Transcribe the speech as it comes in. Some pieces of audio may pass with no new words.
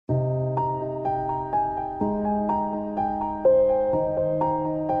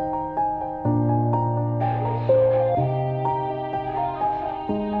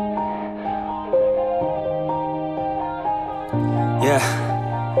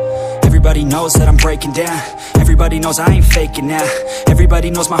Everybody knows that I'm breaking down. Everybody knows I ain't faking now. Everybody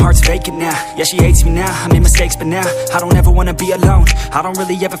knows my heart's vacant now. Yeah, she hates me now, I made mistakes but now I don't ever wanna be alone. I don't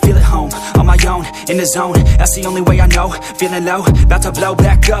really ever feel at home. On my own, in the zone, that's the only way I know. Feeling low, about to blow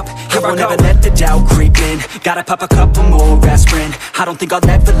back up. Here I won't ever let the doubt creep in. Gotta pop a couple more aspirin. I don't think I'll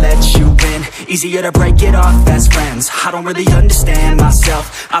ever let you in. Easier to break it off as friends. I don't really understand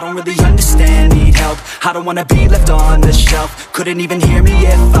myself. I don't really understand, need help. I don't wanna be left on the shelf. Couldn't even hear me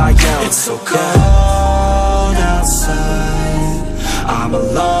if I yelled. It's so cold outside, I'm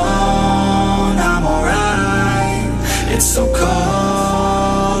alone, I'm alright. It's so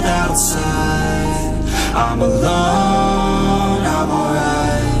cold outside, I'm alone, I'm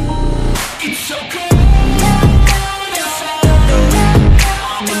alright. It's so cold.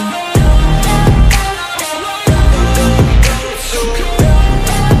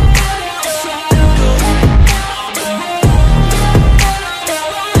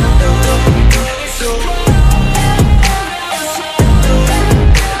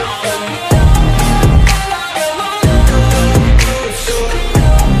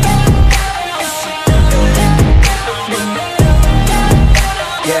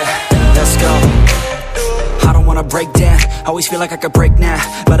 Break down, always feel like I could break now,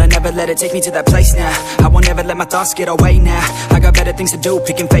 but I never let it take me to that place now. I won't ever let my thoughts get away now. I got better things to do,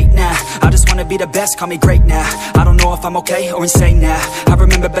 picking fate now. I just wanna be the best, call me great now. I don't know if I'm okay or insane now. I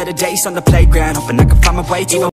remember better days on the playground, hoping I could find my way to